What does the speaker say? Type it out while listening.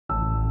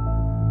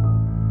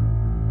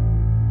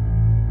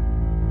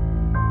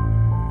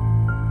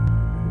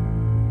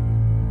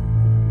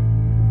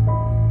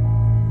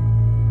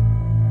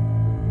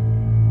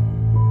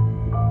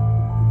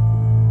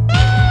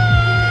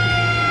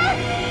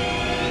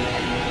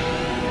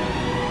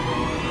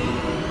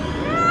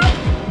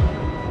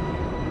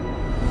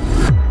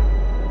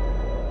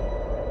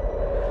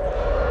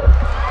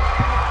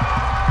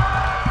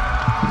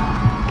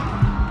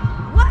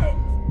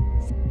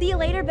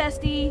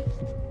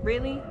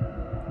Really?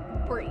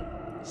 Bree,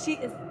 she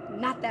is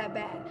not that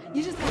bad.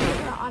 You just have to give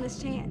her an honest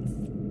chance.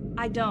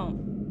 I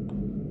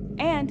don't.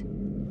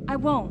 And I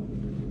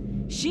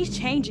won't. She's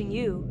changing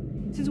you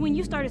since when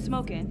you started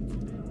smoking.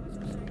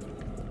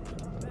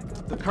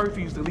 The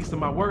curfew's the least of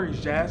my worries,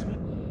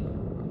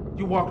 Jasmine.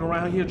 You walking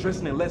around here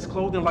dressing in less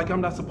clothing like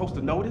I'm not supposed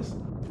to notice?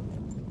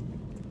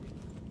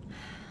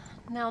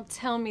 Now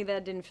tell me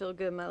that didn't feel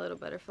good, my little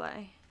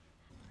butterfly.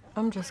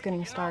 I'm just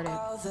getting started.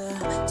 All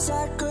the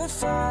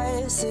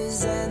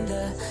sacrifices and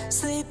the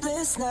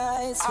sleepless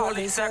nights. All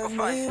these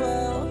sacrifices.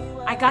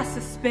 I got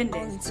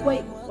suspended.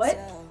 Wait, what?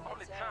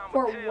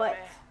 For what?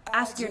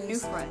 Ask your new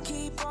friend.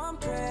 Keep on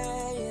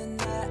praying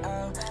that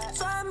I'll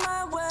find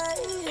my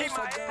way.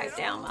 Pipe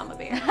down, Mama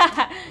Bear.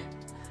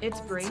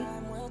 It's Bree.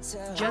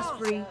 Just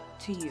Bree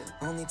to you.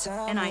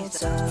 And I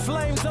said,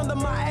 Flames under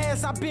my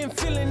ass, I've been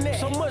feeling that.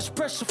 So much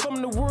pressure from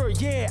the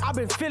world, yeah, I've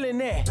been feeling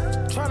that.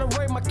 Trying to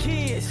raise my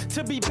kids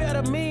to be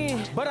better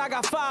men. But I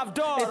got 5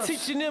 daughters, and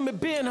teaching them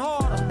it been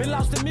harder. Been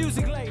lost in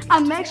music lately. I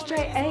make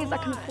straight A's. I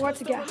can afford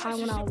to get high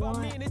when I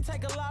want.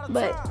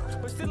 But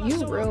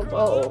you real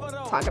bold.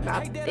 Talk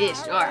about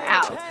this your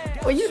house.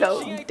 Well, you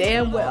know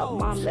damn well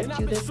Mom left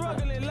you this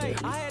one.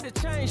 I had to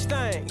change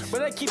things, but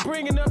they keep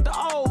bringing up the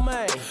old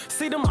man.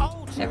 See them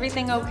old.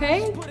 everything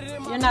okay?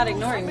 You're not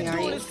ignoring me, are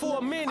you? For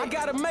a minute, I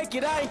gotta make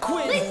it, I ain't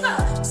quitting.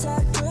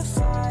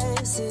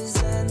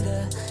 Sacrifices and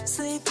the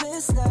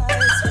sleepless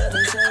nights where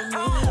they tell me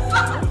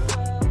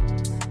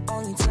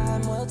only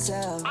time will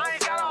tell. I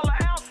ain't got all the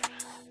answers.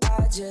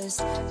 I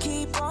just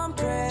keep on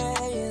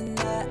praying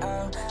that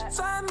I'll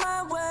find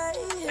my way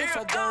if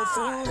I go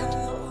through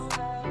hell.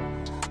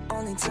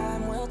 Only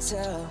time will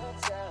tell.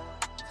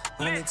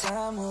 Only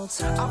time will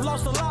tell. I've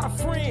lost a lot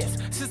of friends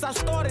since I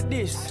started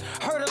this.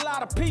 Hurt a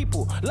lot of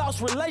people,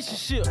 lost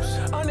relationships.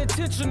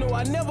 Unintentional,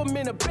 I never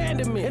meant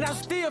abandonment. And I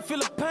still feel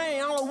the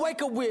pain, I don't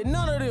wake up with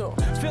none of them.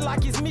 Feel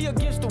like it's me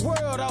against the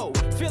world, though.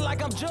 Feel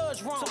like I'm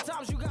judged wrong.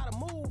 Sometimes you gotta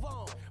move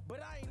on, but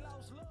I ain't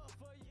lost love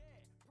for you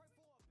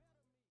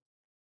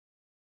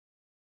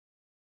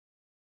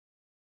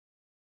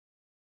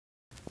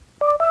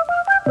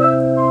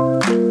yet.